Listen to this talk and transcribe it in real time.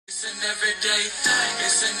everyday thing.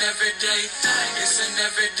 It's an everyday thing. It's an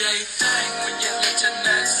everyday thing when you let your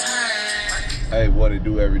nuts hang. Hey, what it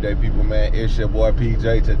do, everyday people, man? It's your boy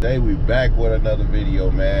PJ. Today we back with another video,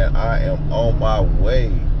 man. I am on my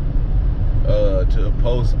way to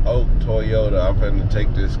Post Oak Toyota. I'm finna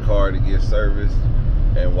take this car to get serviced,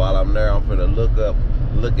 and while I'm there, I'm finna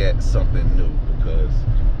look at something new, because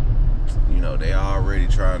you know they already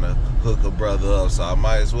trying to hook a brother up, so I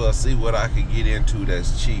might as well see what I can get into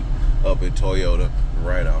that's cheap up in Toyota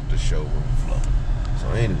right off the showroom floor. So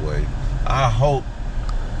anyway, I hope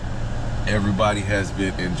everybody has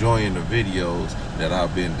been enjoying the videos that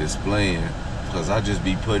I've been displaying, because I just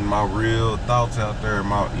be putting my real thoughts out there.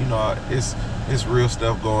 It's real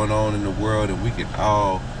stuff going on in the world, and we can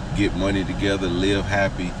all get money together, live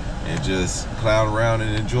happy, and just clown around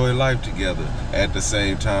and enjoy life together at the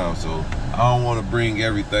same time. So I don't want to bring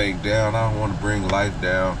everything down. I don't want to bring life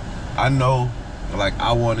down. I know, like,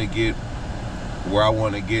 I want to get where I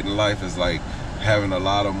want to get in life is like having a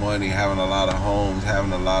lot of money, having a lot of homes,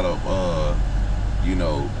 having a lot of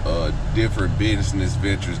different business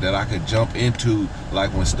ventures that I could jump into,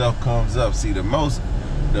 like when stuff comes up. See, the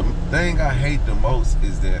thing I hate the most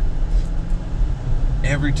is that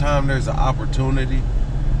every time there's an opportunity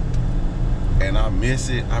and I miss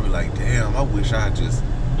it, I be like, damn, I wish I just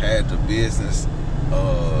had the business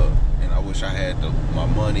and I wish I had my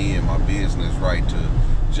money and my business right to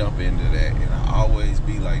jump into that. And I always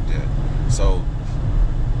be like that. So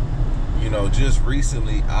just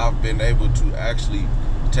recently I've been able to actually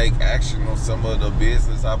take action on some of the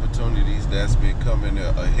business opportunities that's been coming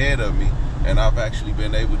ahead of me, and I've actually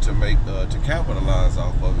been able to make to capitalize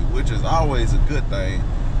off of it, which is always a good thing.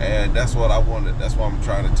 And that's what I wanted. That's what I'm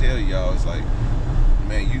trying to tell y'all. It's like,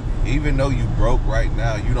 man, even though you broke right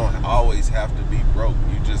now, you don't always have to be broke.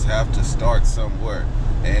 You just have to start somewhere.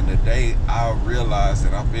 And the day I realized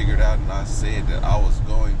and I figured out and I said that I was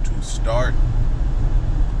going to start,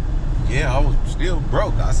 yeah, I was still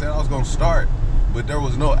broke. I said I was going to start, but there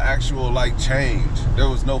was no actual change. There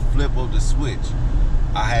was no flip of the switch.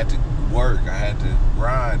 I had to work. I had to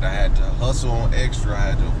grind. I had to hustle on extra.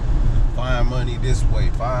 I had to find money this way,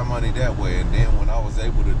 find money that way. And then when I was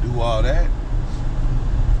able to do all that,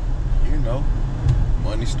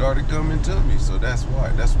 money started coming to me. So that's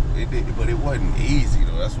why. But it wasn't easy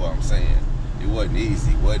though. That's what I'm saying. It wasn't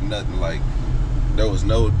easy. It wasn't nothing like. There was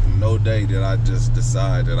no day that I just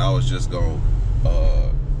decided that I was just gonna.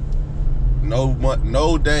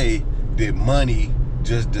 No day did money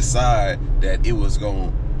just decide that it was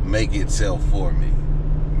gonna make itself for me.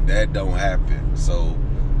 That don't happen. So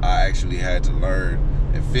I actually had to learn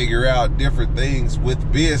and figure out different things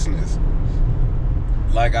with business.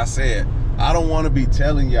 Like I said, I don't want to be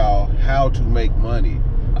telling y'all how to make money.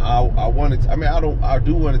 I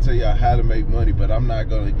do want to tell y'all how to make money, but I'm not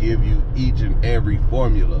going to give you each and every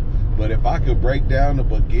formula. But if I could break down the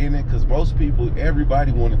beginning, because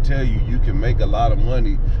everybody want to tell you can make a lot of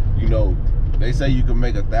money. They say you can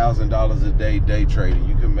make $1,000 a day trading.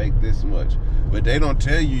 You can make this much, but they don't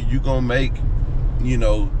tell you going to make,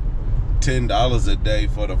 $10 a day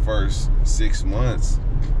for the first 6 months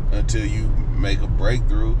until you make a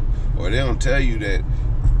breakthrough. Or they don't tell you that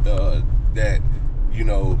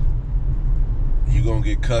you're gonna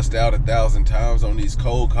get cussed out 1,000 times on these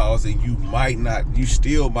cold calls, and you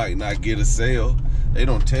still might not get a sale. They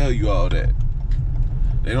don't tell you all that.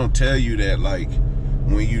 They don't tell you that, like,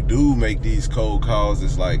 when you do make these cold calls,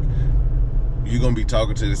 it's like you're gonna be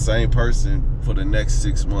talking to the same person for the next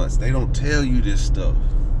 6 months. They don't tell you this stuff.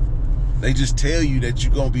 They just tell you that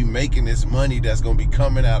you're gonna be making this money that's gonna be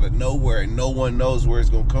coming out of nowhere, and no one knows where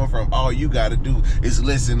it's gonna come from. All you gotta do is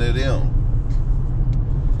listen to them.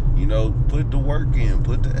 Put the work in,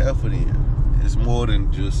 put the effort in. It's more than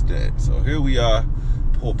just that. So here we are,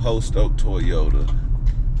 Post Oak Toyota.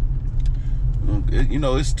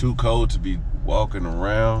 It's too cold to be walking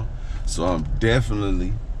around, so I'm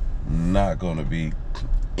definitely not gonna be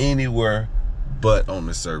anywhere but on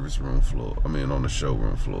the service room floor. On the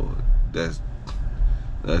showroom floor. That's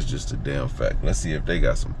just a damn fact. Let's see if they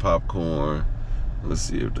got some popcorn. Let's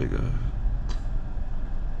see if they got.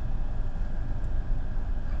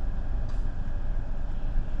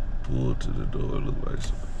 Pull to the door. Look like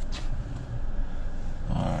some.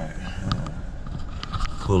 All right.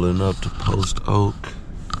 Pulling up to Post Oak,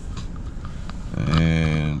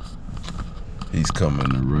 and he's coming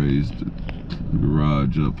to raise the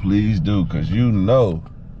garage up. Please do, because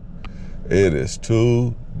it is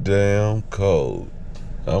too damn cold.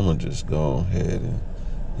 I'm gonna just go ahead and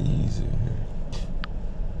ease in here.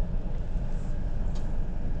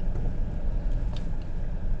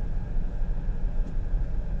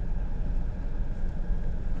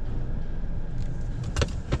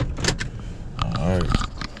 All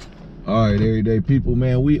right, everyday people,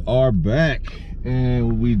 man, we are back,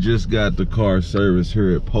 and we just got the car service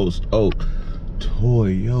here at Post Oak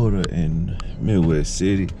Toyota in Midwest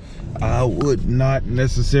City. I would not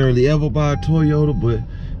necessarily ever buy a Toyota, but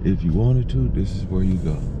if you wanted to, this is where you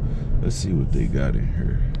go. Let's see what they got in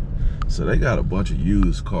here. So they got a bunch of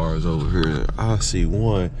used cars over here. I see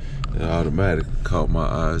one that automatically caught my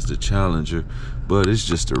eyes, the Challenger, but it's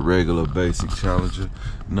just a regular basic Challenger,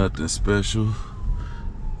 nothing special.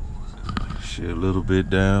 Shit, a little bit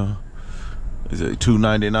down. Is it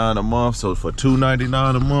 $299 a month? So for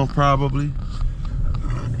 $299 a month, probably.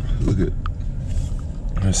 Look at.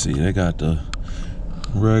 Let's see. They got the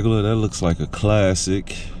regular. That looks like a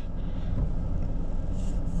classic,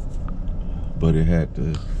 but it had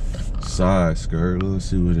the side skirt. Let's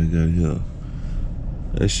see what they got here.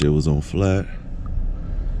 That shit was on flat.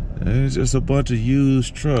 And it's just a bunch of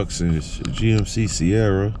used trucks, and it's a GMC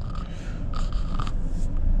Sierra.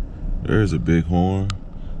 There's a big horn,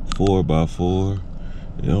 4x4.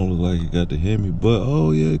 It don't look like it got the Hemi, but oh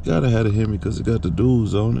yeah, it gotta have a Hemi because it got the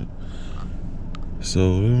duals on it. So,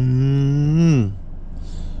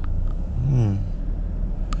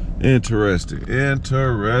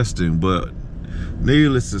 interesting, but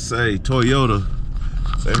needless to say, Toyota,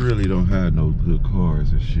 they really don't have no good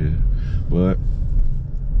cars and shit. But,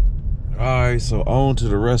 all right, so on to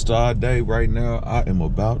the rest of our day. Right now,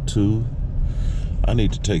 I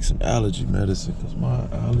need to take some allergy medicine because my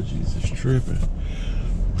allergies is tripping.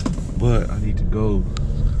 But I need to go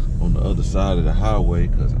on the other side of the highway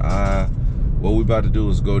because what we about to do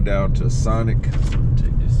is go down to Sonic.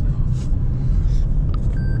 Take this off.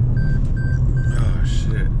 Oh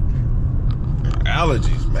shit.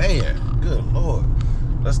 Allergies, man. Good Lord.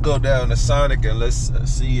 Let's go down to Sonic and let's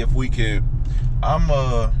see if we can. I'm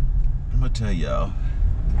gonna tell y'all,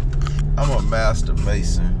 I'm a master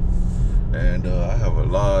mason. And I have a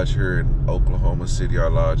lodge here in Oklahoma City. Our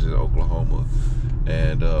lodge is in Oklahoma.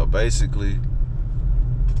 And basically,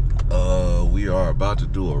 we are about to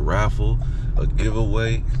do a raffle, a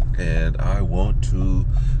giveaway. And I want to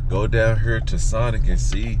go down here to Sonic and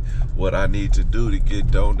see what I need to do to get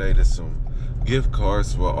donated some gift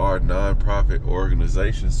cards for our nonprofit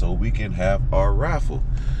organization so we can have our raffle.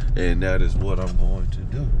 And that is what I'm going to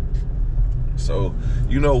do. So,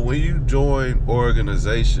 you know, when you join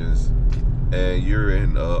organizations and you're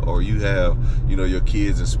in, or you have, you know, your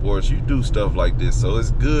kids in sports, you do stuff like this. So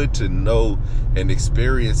it's good to know and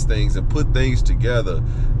experience things and put things together.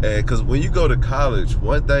 And because when you go to college,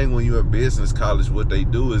 one thing when you're in business college, what they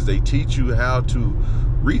do is they teach you how to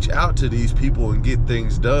reach out to these people and get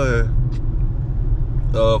things done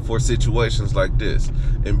for situations like this,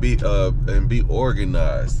 and be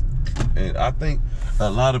organized. And I think a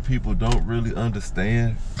lot of people don't really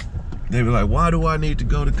understand. They be like, why do I need to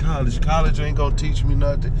go to college? College ain't gonna teach me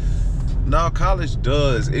nothing. No, college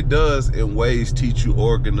does. It does in ways teach you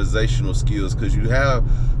organizational skills because you have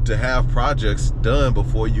to have projects done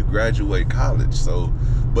before you graduate college. So,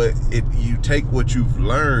 but you take what you've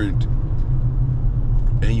learned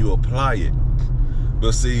and you apply it.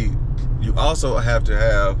 But see, you also have to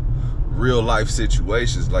have real life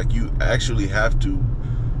situations. Like you actually have to,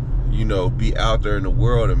 you know, be out there in the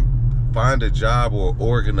world and find a job or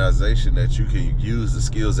work that you can use the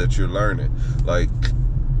skills that you're learning. Like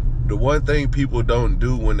the one thing people don't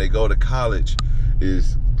do when they go to college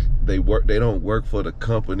is they don't work for the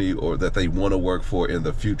company or that they want to work for in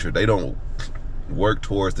the future. They don't work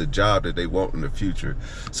towards the job that they want in the future.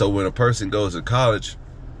 So when a person goes to college,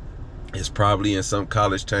 it's probably in some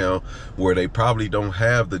college town where they probably don't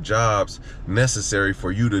have the jobs necessary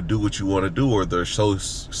for you to do what you want to do, or they're so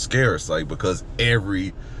scarce, like because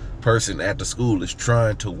every person at the school is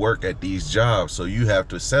trying to work at these jobs. So you have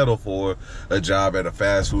to settle for a job at a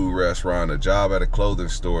fast food restaurant, a job at a clothing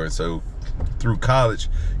store. And so through college,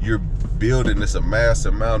 you're building this mass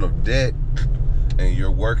amount of debt, and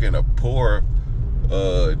you're working a poor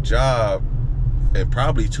job, and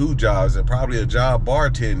probably two jobs, and probably a job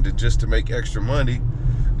bartending just to make extra money,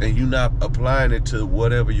 and you're not applying it to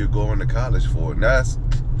whatever you're going to college for. And that's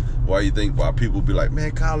why you think why people be like,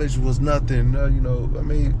 man, college was nothing. You know, I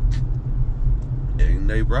mean, ain't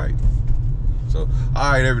they right? So,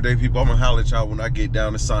 all right, everyday people, I'm gonna holler at y'all when I get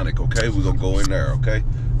down to Sonic, okay? We're gonna go in there, okay?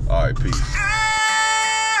 All right, peace.